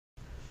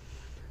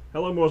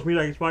Hello, most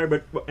Minish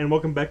Fyre, and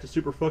welcome back to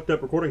Super Fucked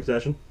Up Recording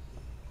Session.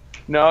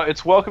 No,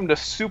 it's welcome to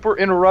Super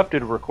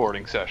Interrupted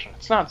Recording Session.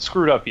 It's not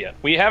screwed up yet.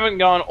 We haven't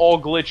gone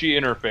all glitchy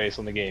interface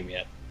on the game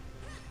yet.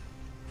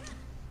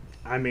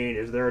 I mean,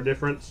 is there a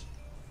difference?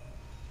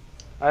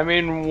 I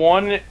mean,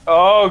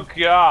 oh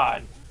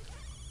god.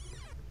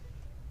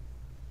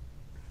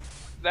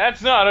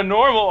 That's not a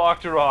normal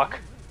Octorok.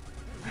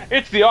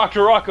 It's the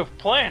Octorok of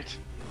Plant.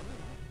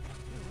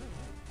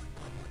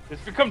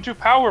 It's become too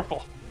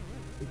powerful.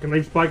 You can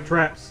leave spike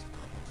traps.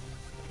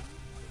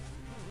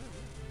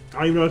 I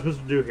don't even know what I'm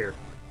supposed to do here.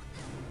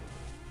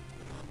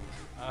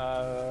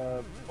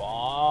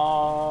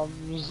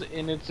 Bombs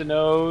in its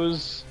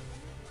nose.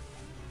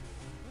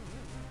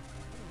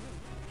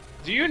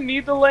 Do you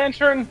need the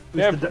lantern?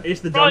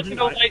 It's the Probably dungeon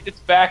gonna light its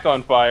back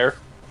on fire.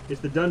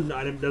 It's the dungeon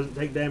item, doesn't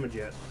take damage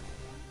yet.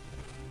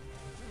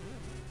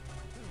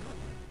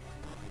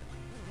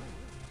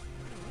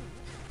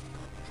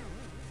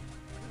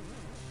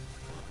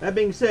 That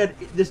being said,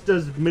 this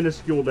does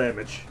minuscule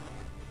damage.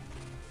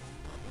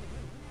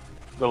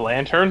 The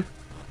lantern?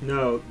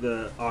 No,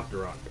 the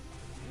Octorok.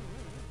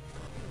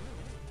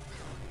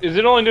 Is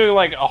it only doing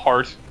like a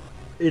heart?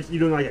 You're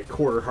doing like a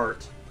quarter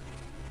heart.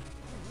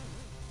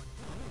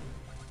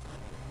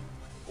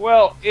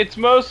 Well, it's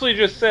mostly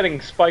just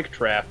setting spike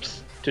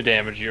traps to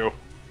damage you.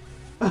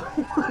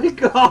 Oh my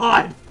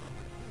god!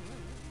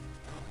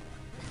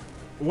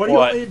 What do you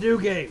want me to do,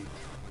 game?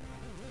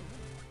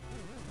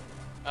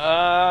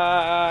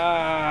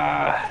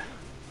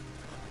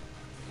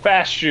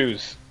 Fast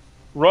shoes.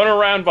 Run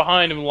around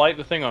behind him and light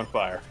the thing on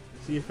fire.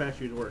 See if fast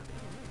shoes work.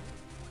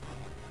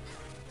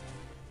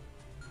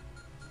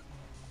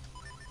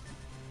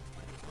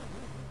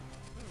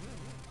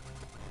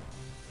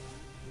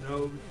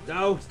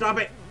 No, stop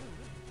it!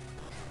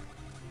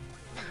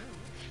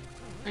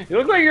 You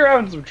look like you're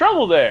having some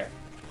trouble there.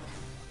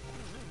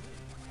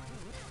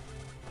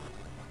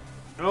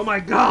 Oh my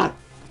god!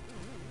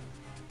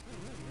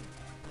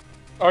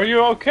 Are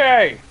you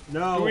okay?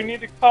 No. Do we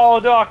need to call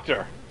a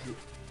doctor?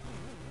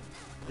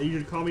 They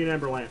usually call me an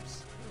Amber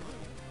Lamps.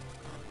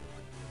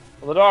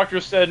 Well, the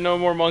doctor said no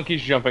more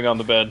monkeys jumping on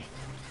the bed.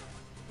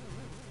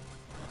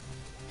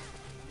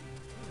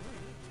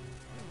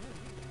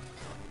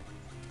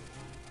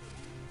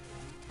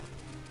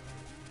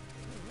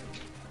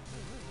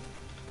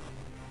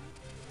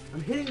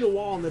 I'm hitting the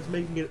wall and that's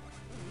making it,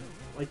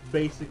 like,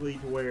 basically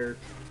to where...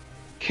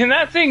 Can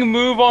that thing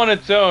move on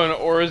its own,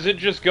 or is it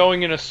just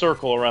going in a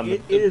circle around the...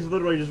 It is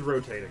literally just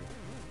rotating.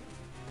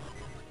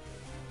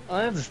 Oh,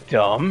 that's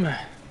dumb.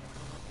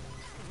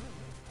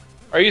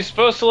 Are you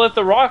supposed to let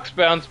the rocks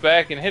bounce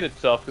back and hit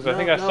itself? Because I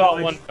think I saw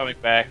one coming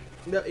back.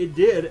 No, it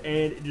did,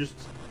 and it just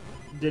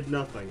did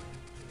nothing.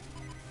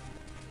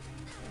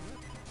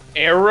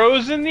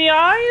 Arrows in the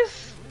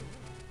eyes?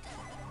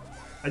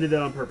 I did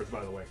that on purpose,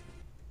 by the way.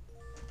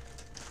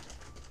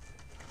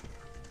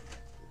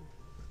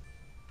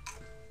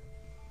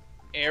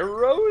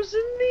 Arrows in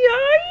the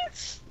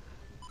eyes?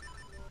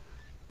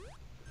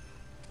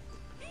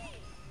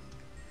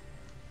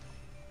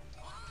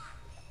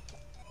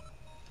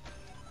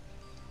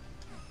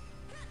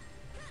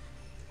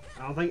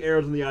 I don't think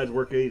arrows in the eyes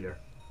work either.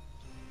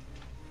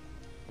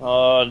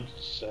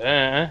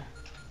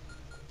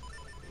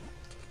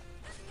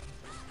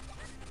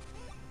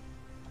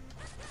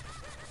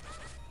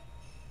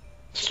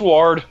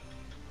 Sword.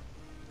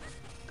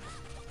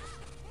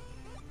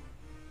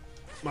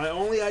 My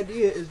only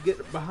idea is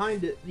get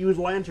behind it, use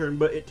lantern,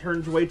 but it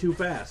turns way too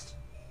fast.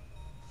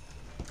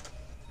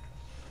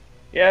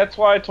 Yeah, that's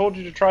why I told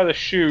you to try the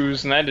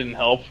shoes, and that didn't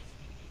help.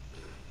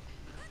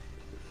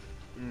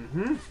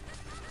 Mm-hmm.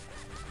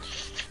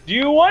 Do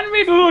you want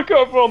me to look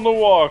up on the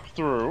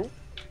walkthrough?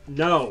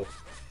 No.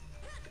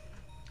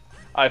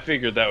 I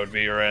figured that would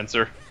be your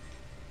answer.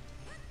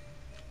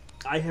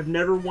 I have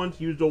never once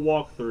used a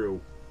walkthrough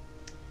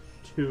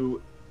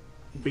to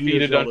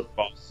beat a dungeon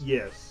boss.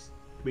 Yes,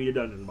 beat a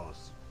dungeon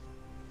boss.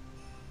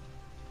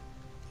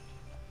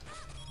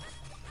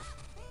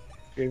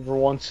 You ever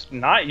once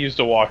not used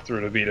a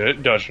walkthrough to beat a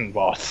dungeon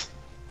boss?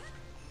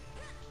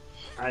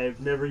 I have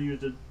never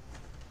used a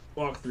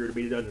walkthrough to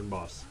beat a dungeon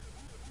boss.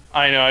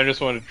 I know, I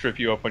just wanted to trip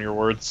you up on your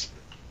words.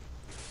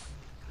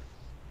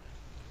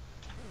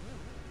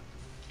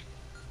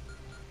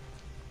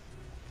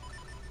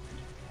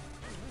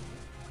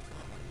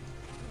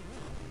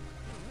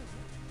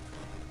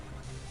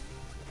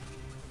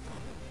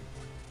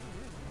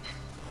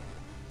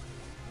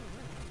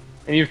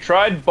 And you've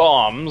tried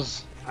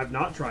bombs. I've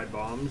not tried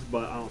bombs,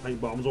 but I don't think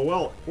bombs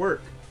will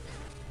work.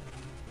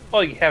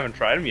 Well, you haven't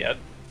tried them yet.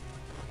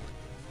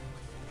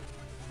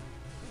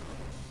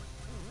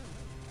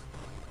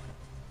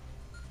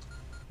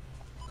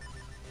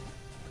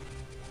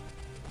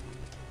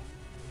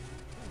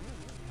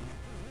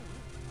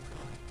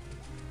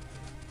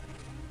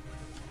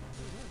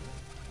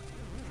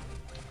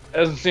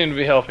 Doesn't seem to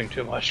be helping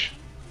too much.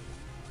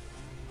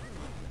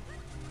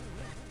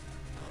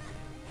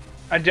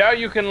 I doubt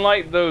you can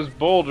light those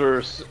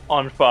boulders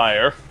on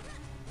fire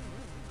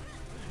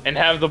and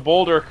have the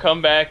boulder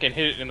come back and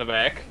hit it in the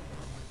back.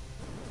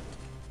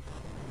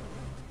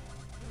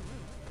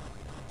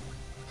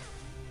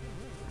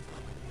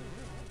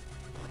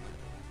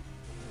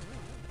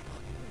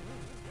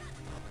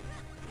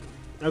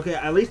 Okay,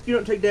 at least you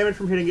don't take damage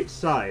from hitting its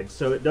side,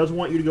 so it does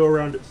want you to go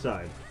around its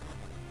side.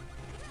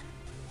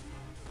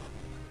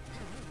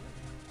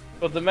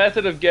 But the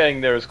method of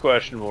getting there is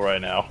questionable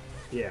right now.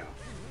 Yeah.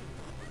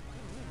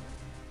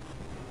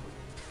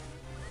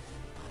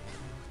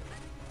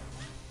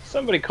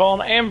 Somebody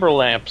call an amber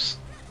lamps.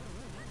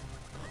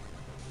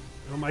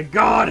 Oh my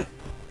god!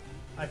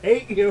 I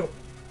hate you!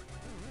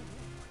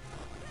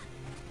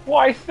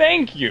 Why,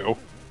 thank you!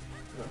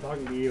 I'm not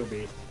talking to you,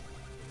 Beast.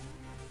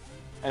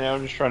 I know,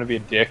 I'm just trying to be a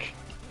dick.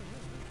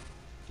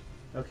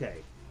 Okay.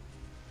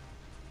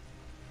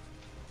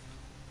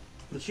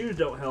 The shoes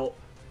don't help.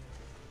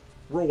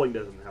 Rolling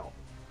doesn't help.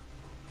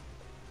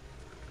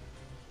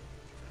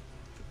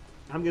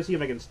 I'm gonna see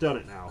if I can stun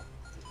it now.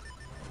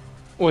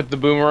 With the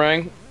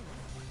boomerang?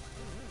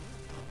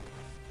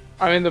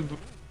 I mean, the...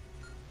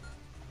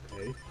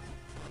 Okay.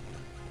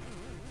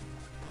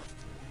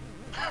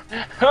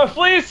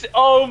 Please!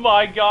 Oh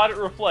my god, it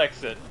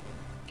reflects it.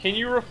 Can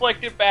you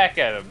reflect it back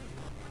at him?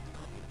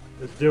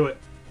 Let's do it.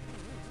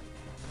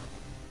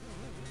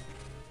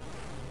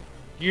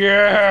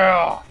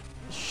 Yeah!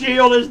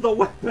 Shield is the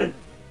weapon!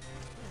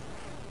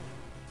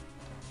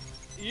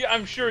 Yeah,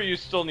 I'm sure you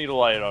still need to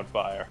light it on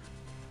fire.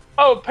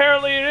 Oh,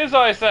 apparently it is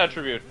ice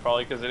attribute.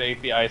 Probably because it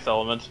ate the ice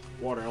element.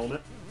 Water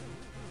element.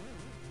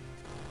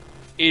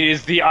 It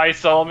is the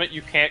ice element,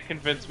 you can't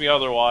convince me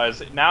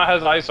otherwise. It now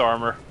has ice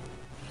armor.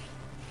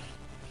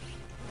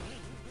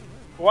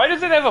 Why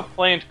does it have a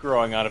plant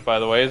growing on it, by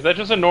the way? Is that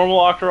just a normal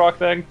Octorok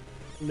thing?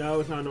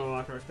 No, it's not a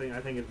normal Octorok thing. I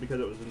think it's because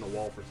it was in the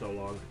wall for so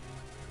long.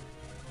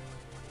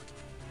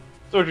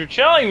 So what you're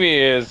telling me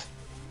is,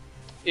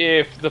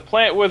 if the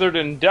plant withered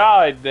and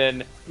died,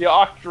 then the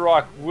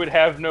Octorok would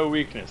have no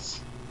weakness.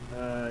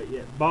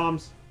 Yeah,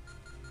 bombs.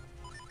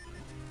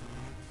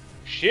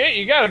 Shit,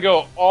 you gotta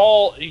go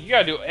all... You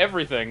gotta do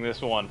everything,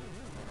 this one.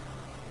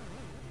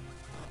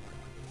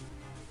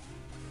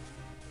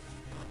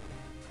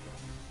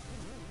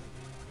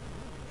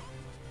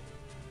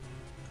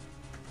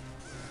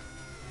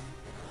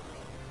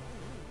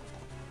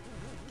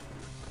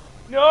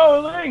 No,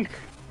 Link!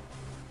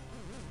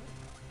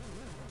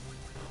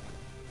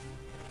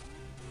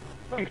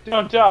 Link,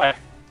 don't die.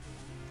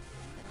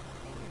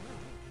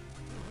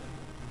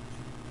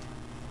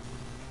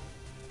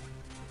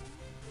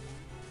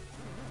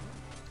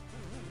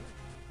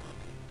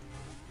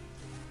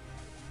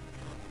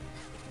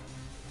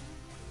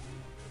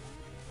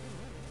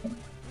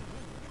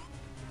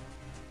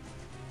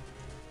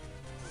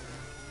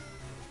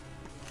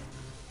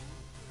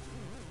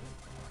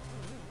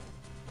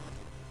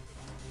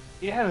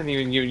 He hasn't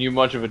even given you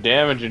much of a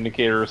damage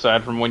indicator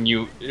aside from when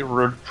you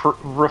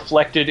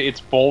reflected its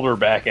boulder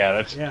back at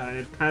it. Yeah, and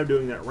it's kind of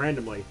doing that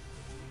randomly.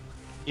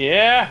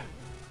 Yeah.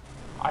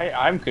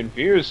 I'm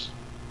confused.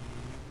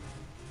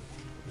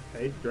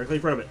 Okay, directly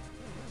in front of it.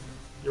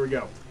 Here we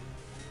go.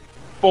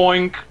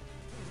 Boink.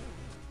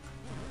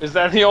 Is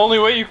that the only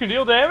way you can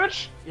deal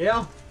damage?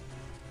 Yeah.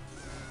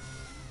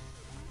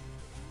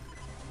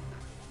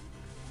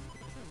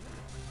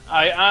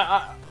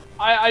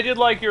 I did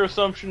like your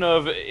assumption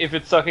of if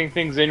it's sucking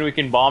things in, we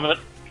can bomb it.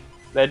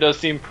 That does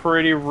seem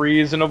pretty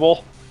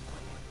reasonable.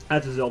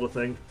 That's a Zelda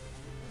thing.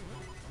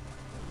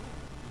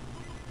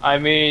 I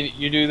mean,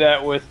 you do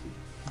that with...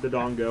 The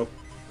Dongo.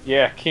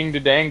 Yeah, King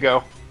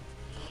Dodango.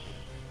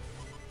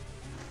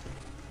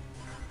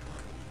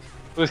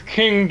 With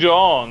King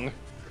Dong.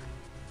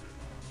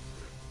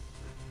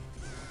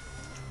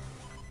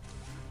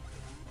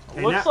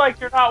 Okay, Looks like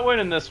you're not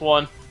winning this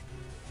one.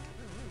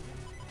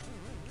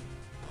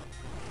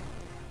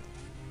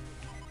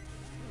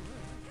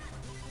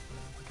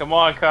 Come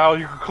on, Kyle,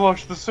 you can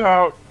clutch this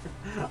out.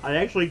 I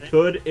actually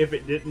could if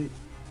it didn't,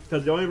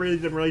 because the only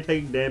reason I'm really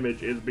taking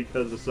damage is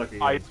because of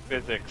sucking. Ice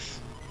physics.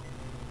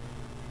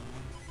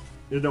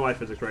 There's no ice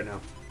physics right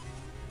now.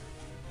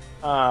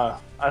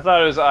 I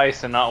thought it was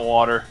ice and not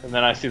water, and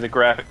then I see the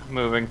graphic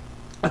moving.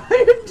 I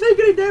didn't take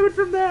any damage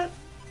from that!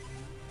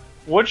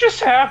 What just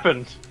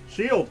happened?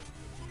 Shield.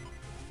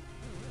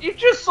 It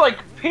just, like,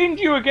 pinned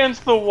you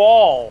against the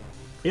wall.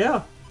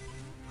 Yeah.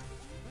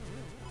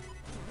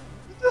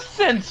 Does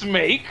sense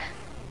make?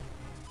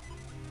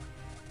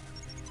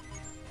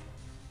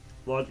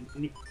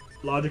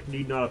 Logic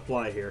need not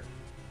apply here.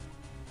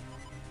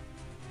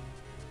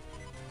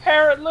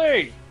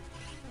 Apparently.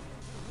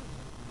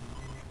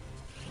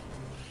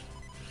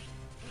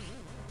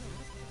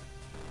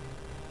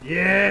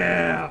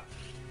 Yeah!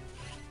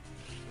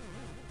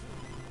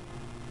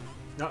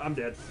 No, I'm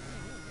dead.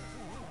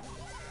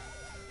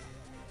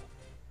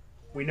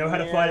 We know how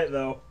to fight it,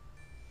 though.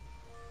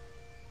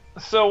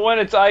 So when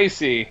it's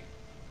icy,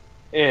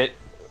 it...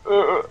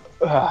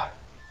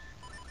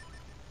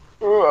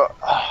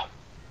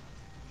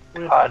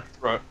 God,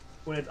 bro.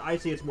 When it's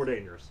icy, it's more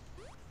dangerous.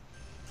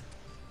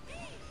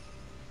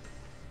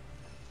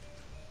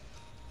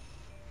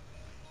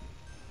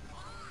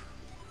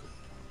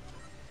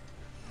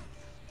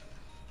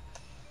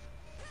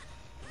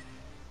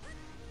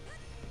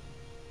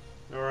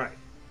 Alright.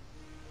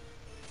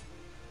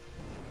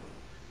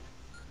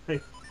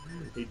 Hey,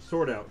 need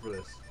sword out for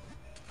this.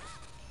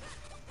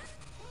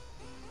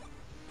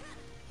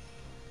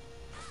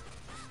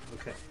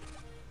 Okay.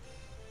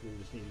 We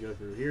just need to go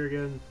through here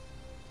again.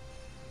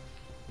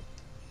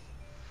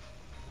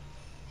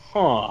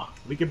 Huh.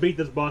 We can beat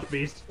this boss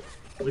beast.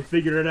 We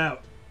figured it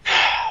out.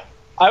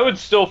 I would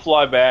still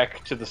fly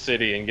back to the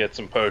city and get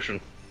some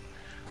potion.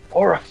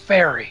 Or a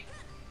ferry.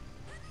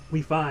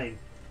 We fine.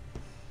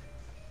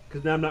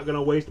 Because now I'm not going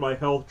to waste my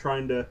health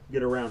trying to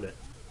get around it.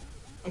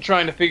 I'm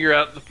trying to figure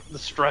out the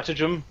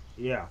stratagem.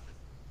 Yeah.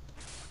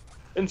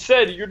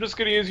 Instead, you're just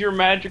going to use your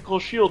magical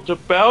shield to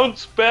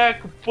bounce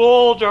back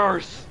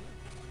boulders.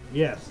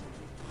 Yes.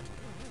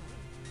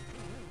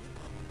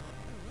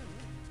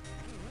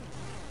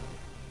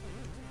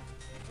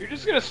 You're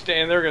just going to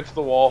stand there against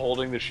the wall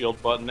holding the shield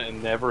button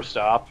and never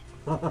stop.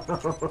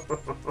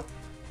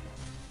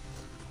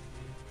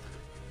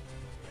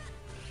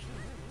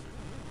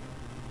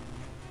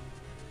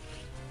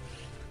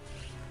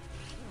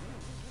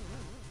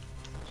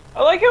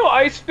 I like how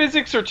ice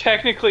physics are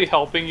technically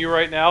helping you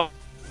right now.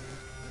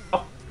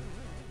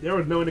 There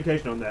was no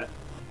indication on that.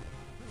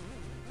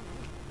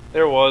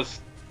 There was.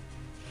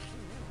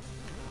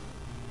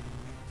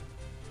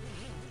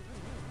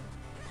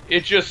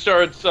 It just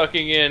started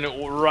sucking in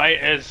right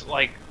as,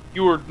 like,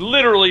 you were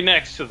literally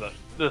next to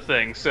the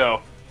thing,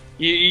 so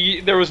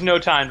there was no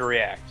time to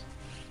react.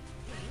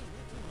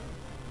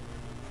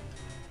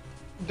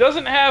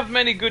 Doesn't have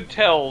many good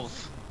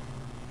tells.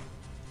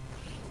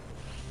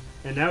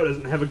 And now it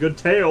doesn't have a good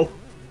tail.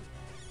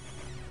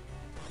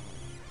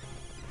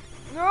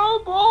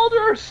 No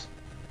boulders!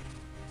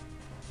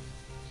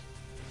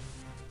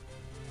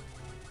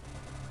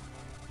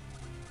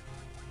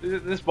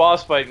 This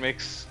boss fight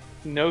makes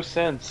no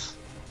sense.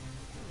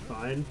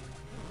 Fine.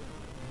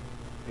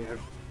 Yeah.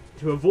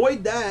 To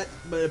avoid that,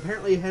 but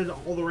apparently it has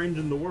all the range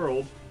in the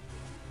world.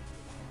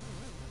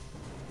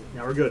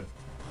 Now we're good.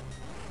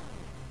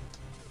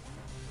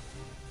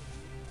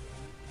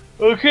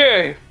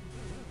 Okay.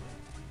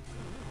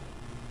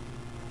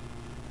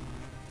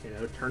 You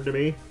know, turn to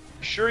me.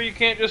 Sure you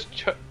can't just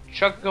chuck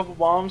a couple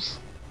bombs?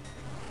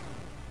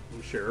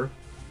 I'm sure.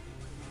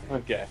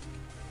 Okay.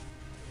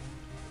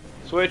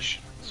 Switch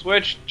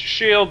to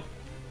shield.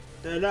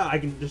 No, I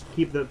can just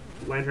keep the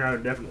lantern out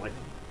indefinitely.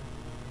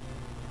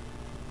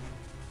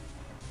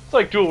 It's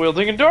like dual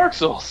wielding in Dark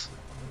Souls.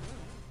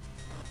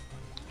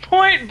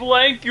 Point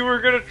blank, you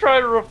were gonna try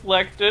to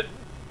reflect it.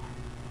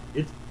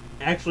 It's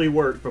actually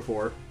worked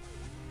before.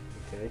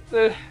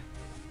 Okay.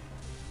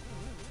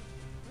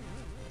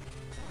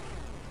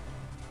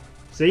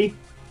 See?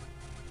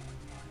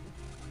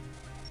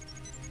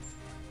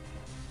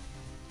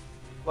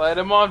 Light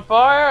him on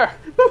fire!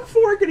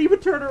 Before I could even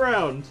turn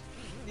around!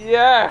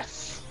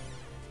 Yes!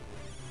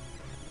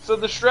 So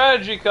the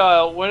strategy,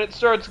 Kyle, when it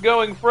starts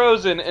going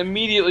frozen,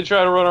 immediately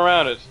try to run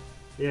around it.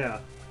 Yeah.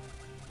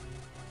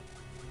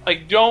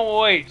 Like,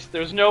 don't wait.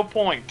 There's no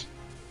point.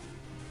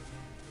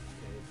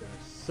 Okay, it's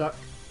gonna suck.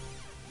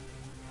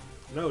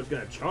 No, it's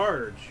gonna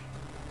charge.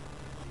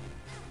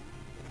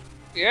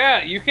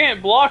 Yeah, you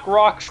can't block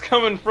rocks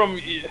coming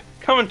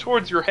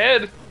towards your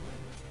head.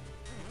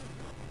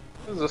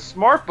 This is a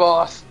smart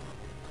boss.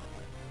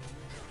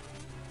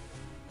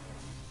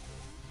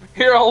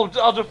 Here, I'll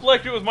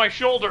deflect it with my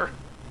shoulder.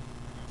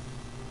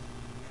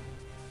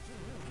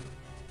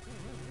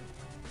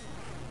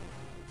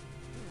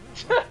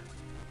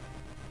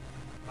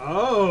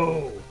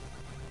 Oh!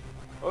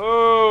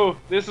 Oh,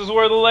 this is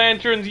where the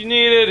lanterns you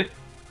needed.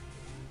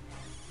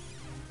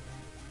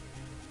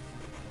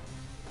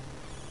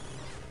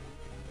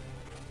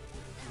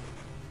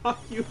 Fuck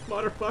you,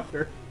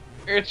 motherfucker.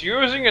 It's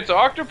using its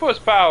octopus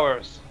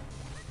powers.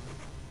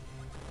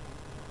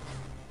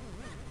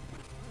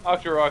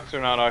 Octoroks are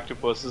not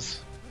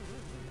octopuses.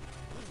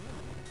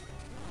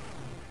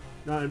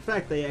 No, in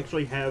fact, they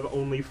actually have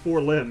only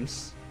 4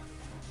 limbs.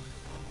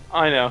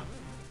 I know.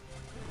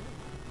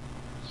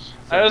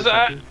 I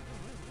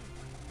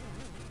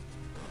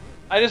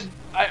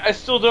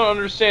still don't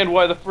understand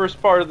why the first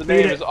part of the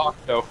name is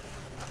Octo.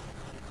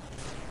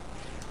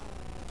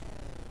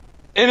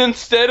 And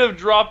instead of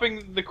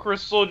dropping the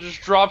crystal, it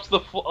just drops the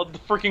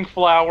freaking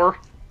flower.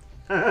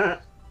 It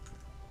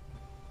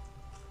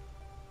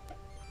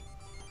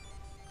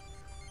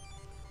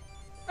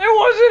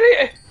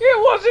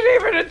wasn't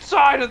even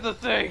inside of the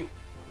thing.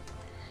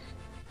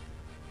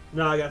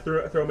 No, I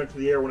gotta throw him into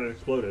the air when it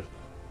exploded.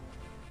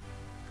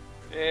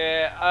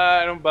 Yeah,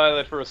 I don't buy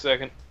that for a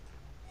second.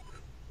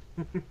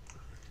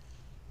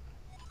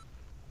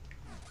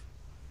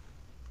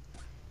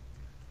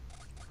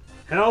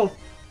 Health.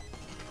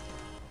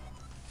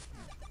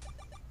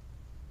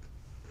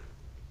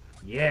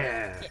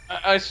 Yeah.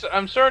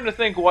 I'm starting to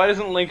think, why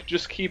doesn't Link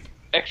just keep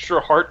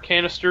extra heart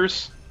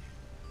canisters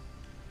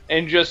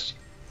and just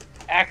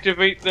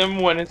activate them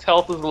when his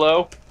health is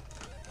low?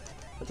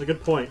 That's a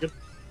good point.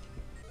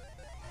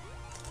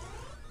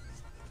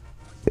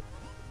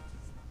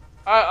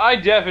 I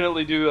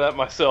definitely do that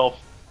myself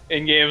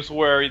in games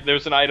where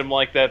there's an item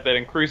like that that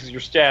increases your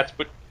stats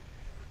but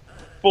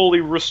fully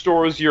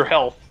restores your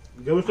health.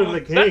 Goes to the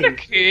king. Is that the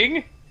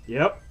king?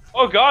 Yep.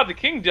 Oh god, the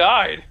king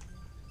died.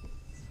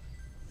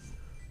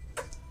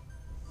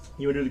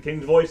 You wanna do the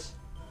king's voice?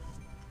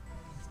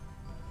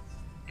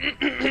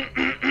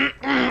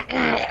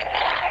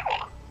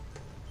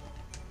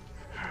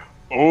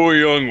 O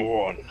young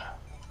one,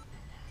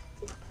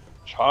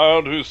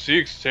 child who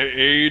seeks to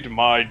aid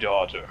my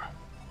daughter.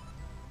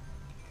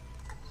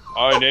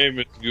 My name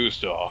is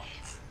Gustav.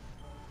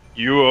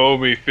 You owe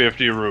me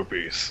 50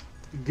 rupees.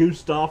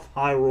 Gustav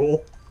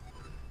Hyrule.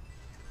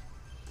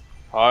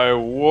 I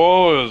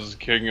was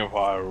king of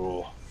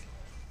Hyrule.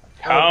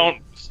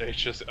 Count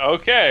Satius.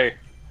 Okay.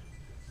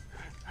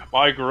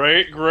 My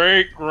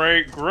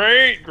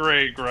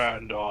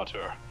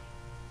great-great-great-great-great-granddaughter.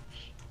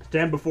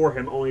 Stand before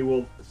him, only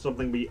will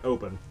something be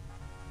open.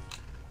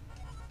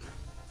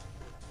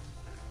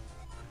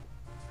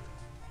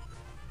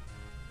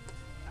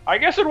 I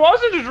guess it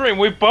wasn't a dream.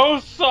 We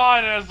both saw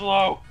it as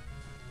low.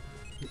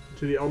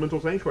 To the Elemental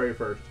Sanctuary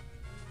first.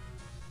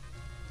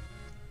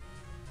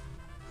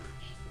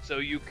 So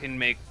you can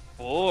make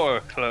 4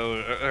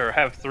 clones, or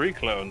have 3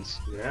 clones.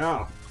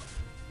 Yeah.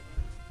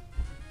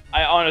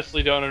 I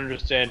honestly don't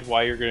understand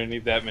why you're gonna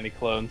need that many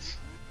clones.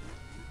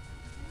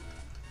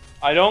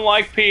 I don't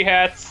like pea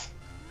hats.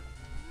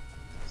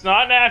 It's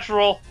not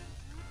natural.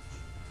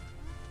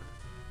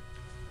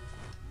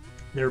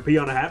 Never pee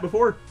on a hat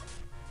before?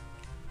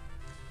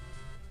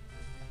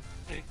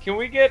 Can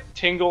we get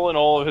Tingle and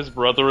all of his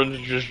brethren to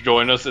just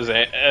join us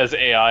as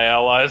AI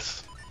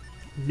allies?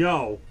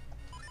 No.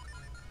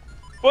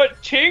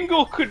 But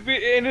Tingle could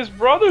be, and his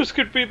brothers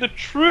could be the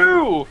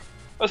true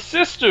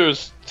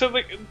assisters to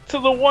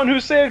the one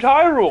who saved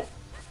Hyrule.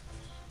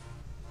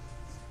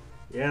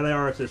 Yeah, they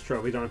are assist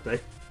trophies, aren't they?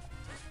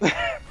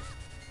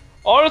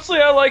 Honestly,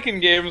 I like in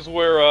games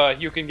where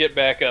you can get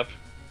backup.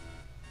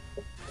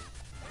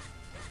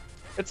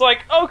 It's like,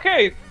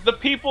 okay, the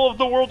people of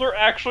the world are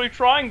actually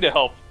trying to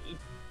help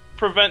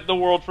prevent the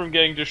world from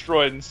getting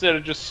destroyed instead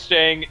of just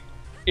staying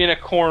in a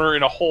corner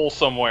in a hole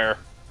somewhere.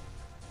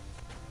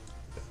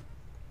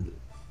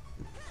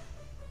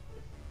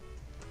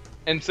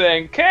 And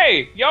saying,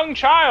 "Okay, young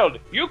child,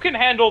 you can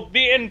handle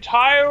the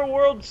entire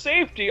world's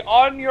safety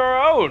on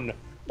your own."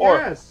 Or,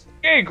 yes.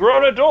 "Hey,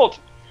 grown adult,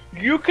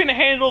 you can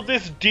handle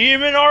this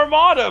demon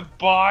armada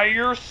by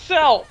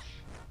yourself."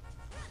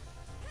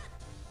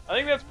 I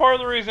think that's part of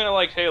the reason I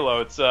liked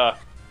Halo. It's,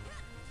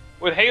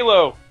 with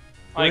Halo,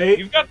 like, Wait.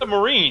 you've got the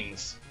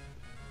Marines.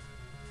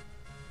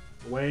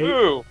 Wait.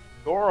 Ooh,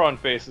 Goron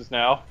faces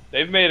now.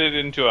 They've made it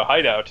into a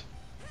hideout.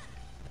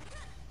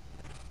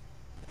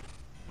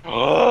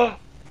 Ugh.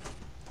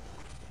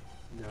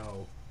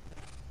 No.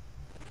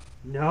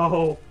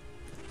 No.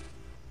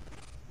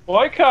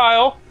 Why,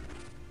 Kyle?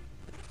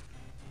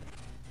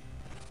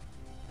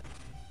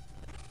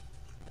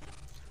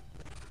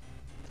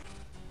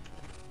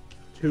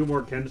 Two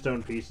more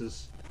Kenstone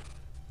pieces.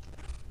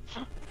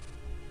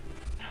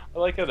 I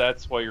like how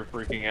that's why you're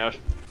freaking out.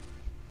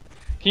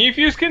 Can you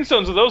fuse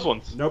kinstones with those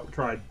ones? Nope,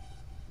 tried.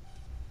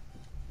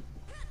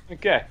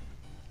 Okay.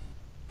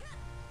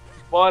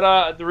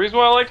 But, the reason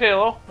why I liked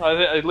Halo,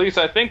 at least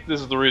I think this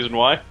is the reason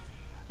why,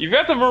 you've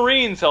got the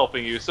Marines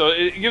helping you, so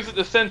it gives it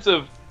the sense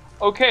of,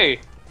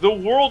 okay, the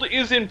world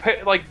is in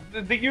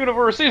the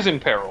universe is in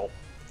peril,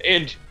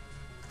 and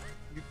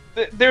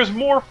there's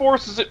more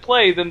forces at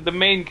play than the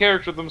main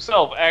character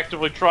themselves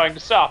actively trying to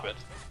stop it.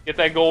 Get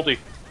that Goldie.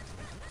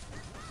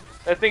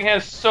 That thing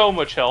has so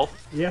much health.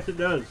 Yes, it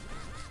does.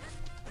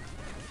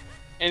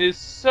 And is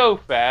so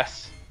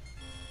fast.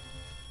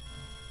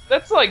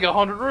 That's like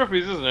 100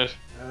 rupees, isn't it?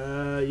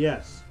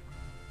 Yes.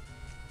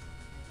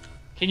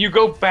 Can you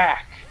go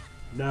back?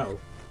 No.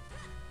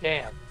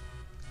 Damn.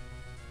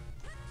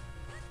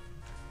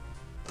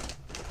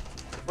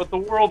 But the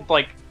world,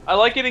 like, I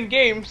like it in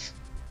games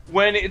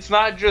when it's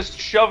not just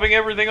shoving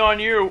everything on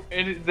you,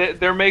 and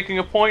they're making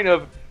a point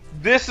of,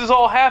 this is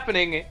all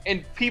happening,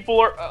 and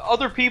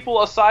other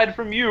people aside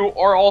from you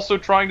are also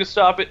trying to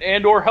stop it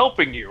and or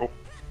helping you.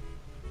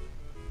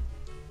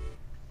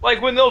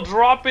 Like when they'll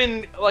drop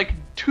in like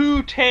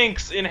 2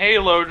 tanks in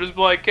Halo, just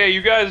be like, "Hey,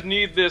 you guys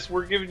need this.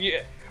 We're giving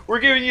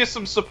you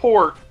some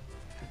support."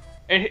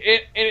 And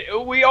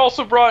we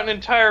also brought an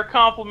entire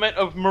complement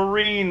of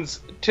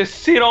Marines to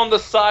sit on the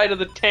side of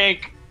the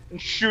tank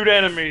and shoot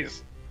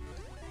enemies.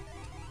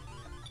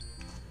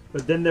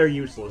 But then they're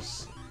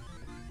useless.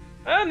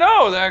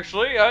 No,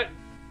 actually,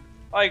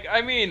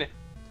 I mean,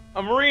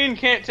 a Marine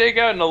can't take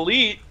out an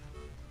elite,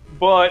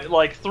 but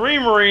like 3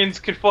 Marines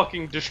could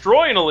fucking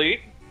destroy an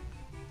elite.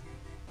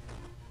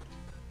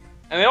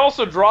 And they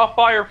also draw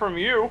fire from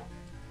you.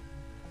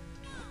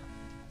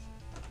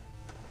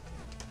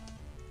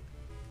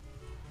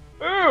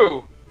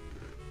 Ooh!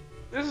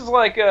 This is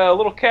like a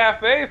little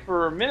cafe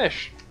for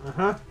Minish.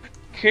 Uh-huh.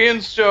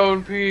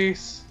 Kinstone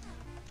piece.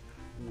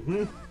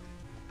 Mm-hmm.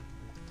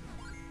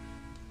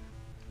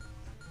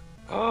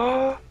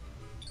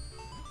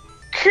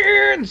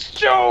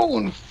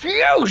 Kinstone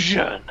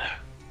fusion!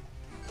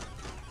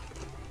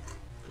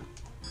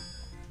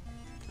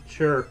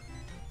 Sure.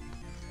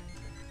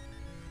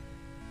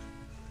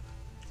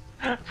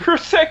 For a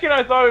second,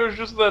 I thought it was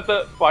just that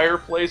the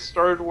fireplace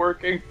started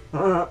working.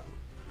 I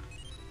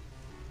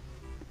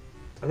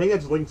think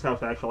that's Link's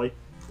house, actually.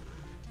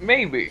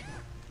 Maybe.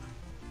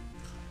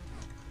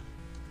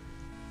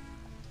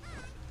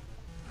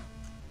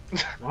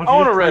 Why don't I you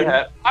want a just red trade-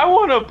 hat. I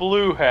want a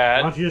blue Why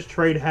hat. don't you just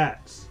trade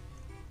hats?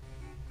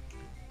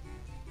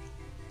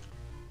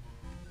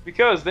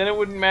 Because then it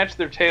wouldn't match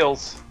their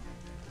tails.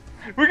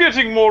 We're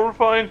getting more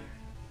refined.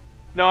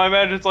 No, I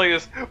imagine it's like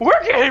this.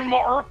 We're getting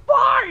more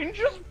refined!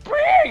 Just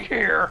being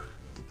here!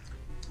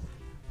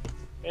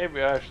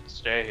 Maybe I should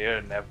stay here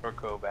and never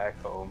go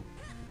back home.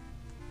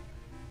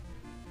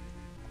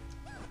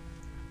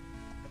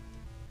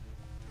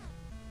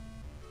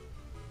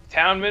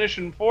 Town Minish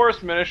and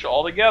Forest Minish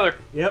all together.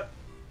 Yep.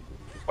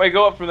 Wait,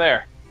 go up from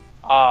there.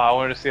 Ah, I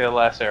wanted to see that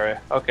last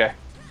area. Okay.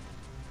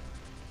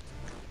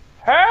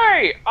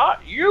 Hey!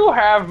 You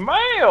have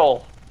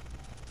mail!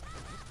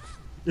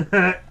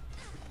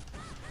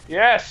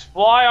 Yes,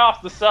 fly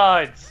off the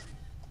sides.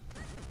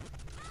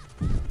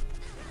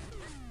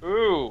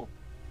 Ooh.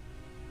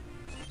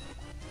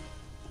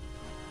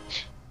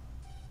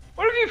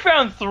 What if you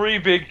found 3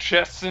 big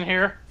chests in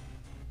here?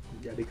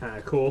 That'd be kind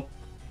of cool.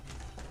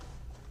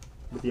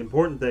 But the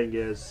important thing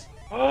is...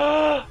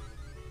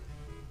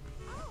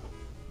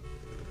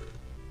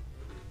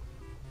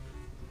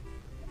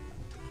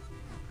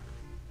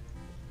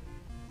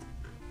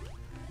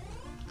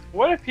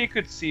 What if he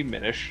could see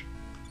Minish?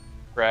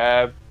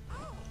 Grab.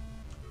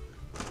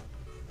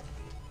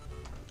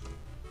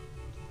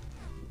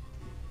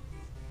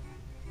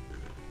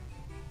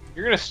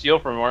 You're gonna steal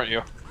from him, aren't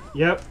you?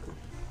 Yep.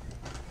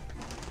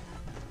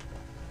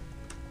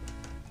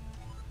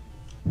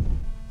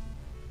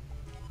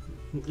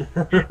 You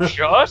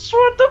just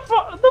want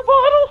the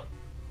bottle?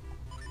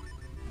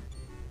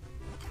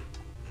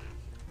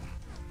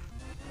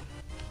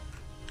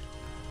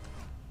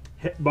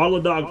 Bottle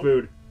of dog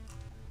food.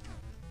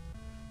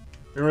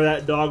 Remember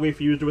that dog we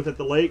fused with at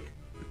the lake?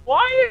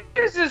 Why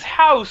is his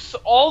house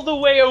all the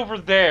way over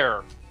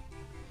there?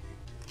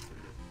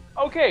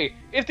 Okay,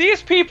 if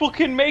these people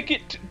can make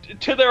it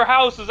to their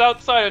houses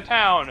outside of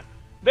town,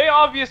 they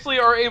obviously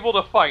are able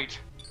to fight.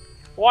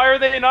 Why are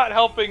they not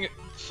helping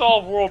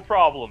solve world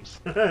problems?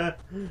 I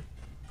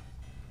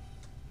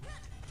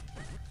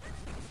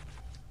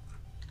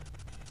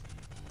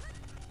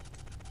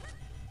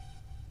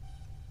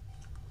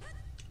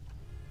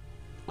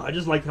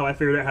just like how I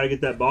figured out how to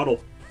get that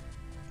bottle.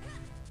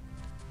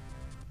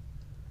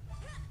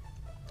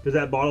 Because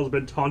that bottle's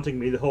been taunting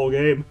me the whole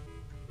game.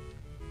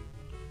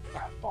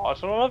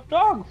 Bottle of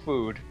dog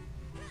food.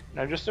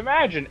 Now just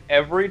imagine,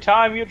 every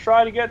time you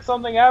try to get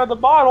something out of the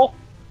bottle,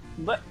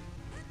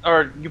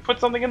 or you put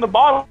something in the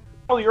bottle,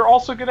 you're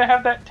also going to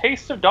have that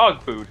taste of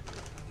dog food.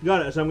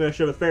 Got it, so I'm going to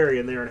shove a fairy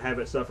in there and have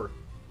it suffer.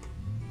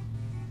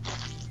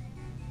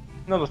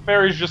 No, the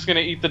fairy's just going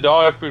to eat the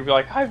dog food and be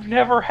like, I've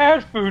never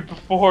had food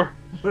before.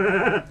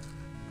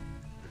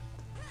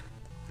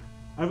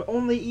 I've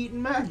only eaten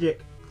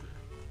magic.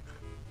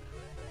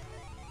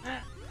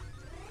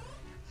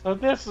 So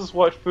this is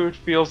what food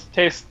feels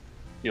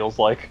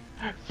like.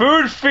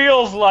 Food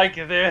feels like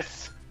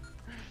this.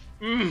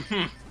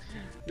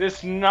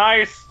 This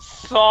nice,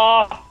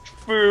 soft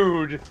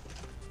food.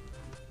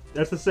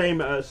 That's the same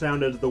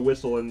sound as the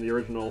whistle in the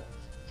original.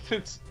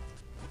 It's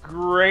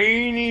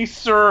grainy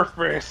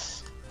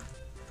surface.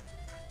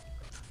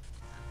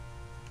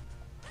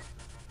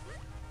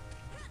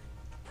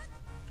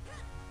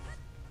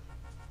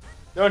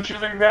 Don't you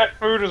think that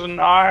food is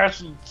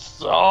nice and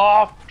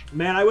soft?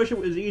 Man, I wish it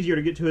was easier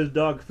to get to his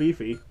dog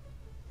Fifi.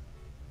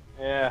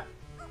 Yeah.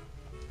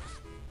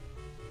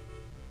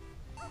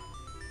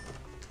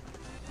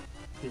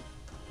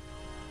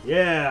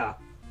 Yeah.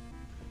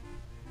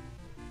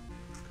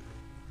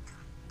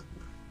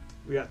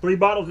 We got 3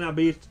 bottles now,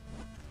 Beast.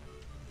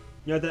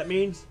 You know what that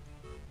means?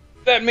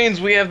 That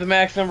means we have the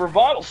max number of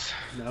bottles.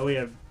 No,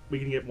 we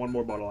can get 1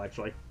 more bottle,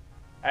 actually.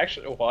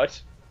 Actually,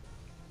 what?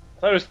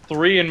 I thought it was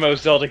 3 in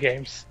most Zelda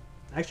games.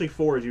 Actually,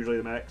 4 is usually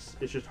the max.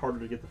 It's just harder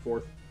to get the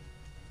 4th.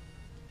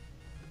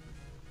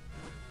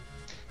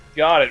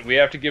 Got it. We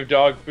have to give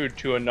dog food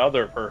to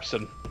another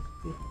person.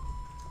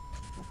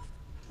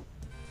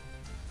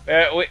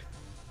 Wait.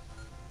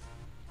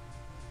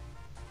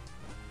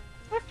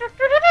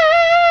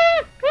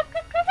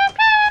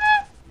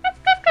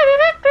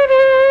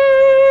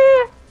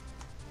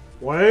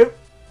 Wait.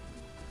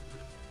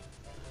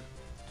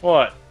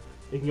 What?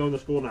 You can go into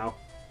school now.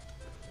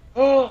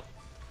 Oh.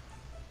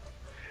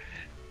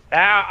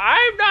 Now,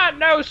 I'm not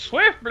no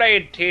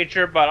Swiftblade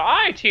teacher, but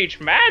I teach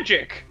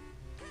magic.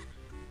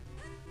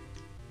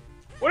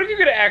 What if you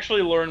could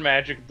actually learn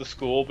magic at the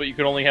school, but you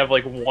could only have,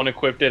 like, 1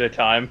 equipped at a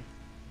time?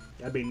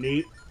 That'd be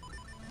neat.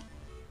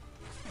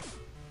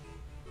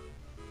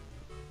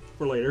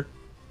 For later.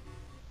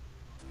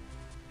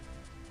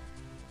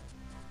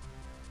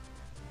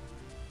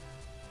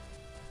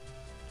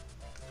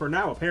 For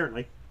now,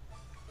 apparently.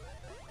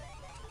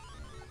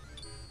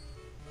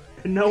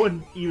 And no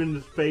one even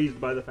is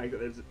fazed by the fact that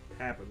this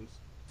happens.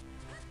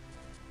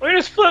 We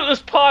just flip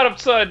this pot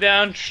upside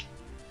down.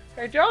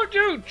 Hey, don't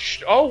do...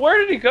 Oh, where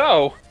did he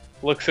go?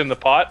 Looks in the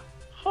pot.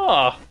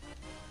 Huh.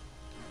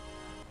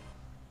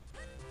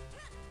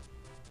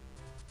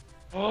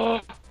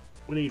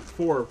 We need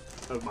 4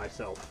 of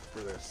myself for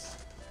this.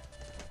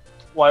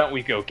 Why don't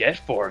we go get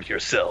 4 of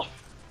yourself?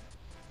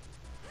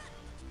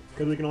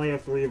 Because we can only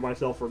have 3 of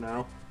myself for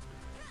now.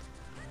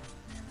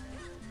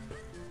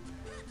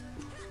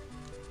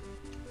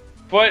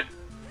 But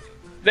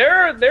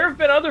there have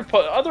been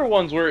other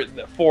ones where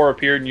 4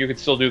 appeared and you could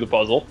still do the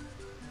puzzle.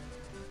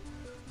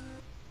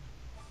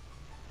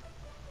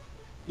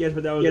 Yes,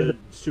 but that was a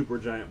super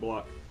giant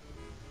block.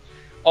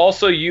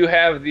 Also, you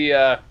have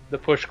the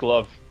push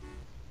glove.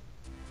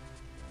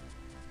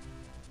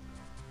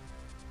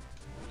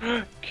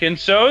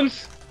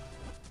 Kinstones?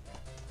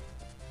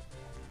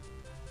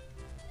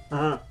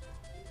 Uh-huh.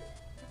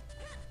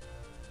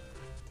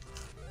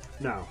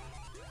 No.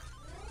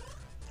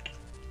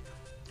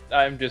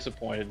 I'm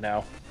disappointed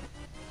now.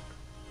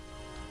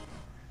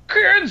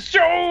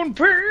 Kinstone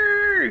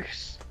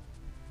piece!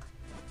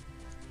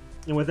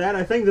 And with that,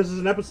 I think this is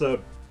an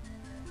episode.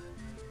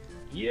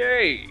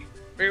 Yay!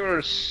 We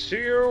will see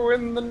you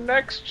in the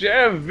next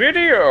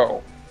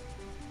video!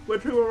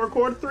 Which we will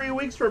record 3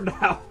 weeks from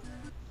now.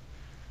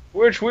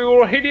 Which we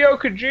will Hideo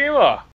Kojima!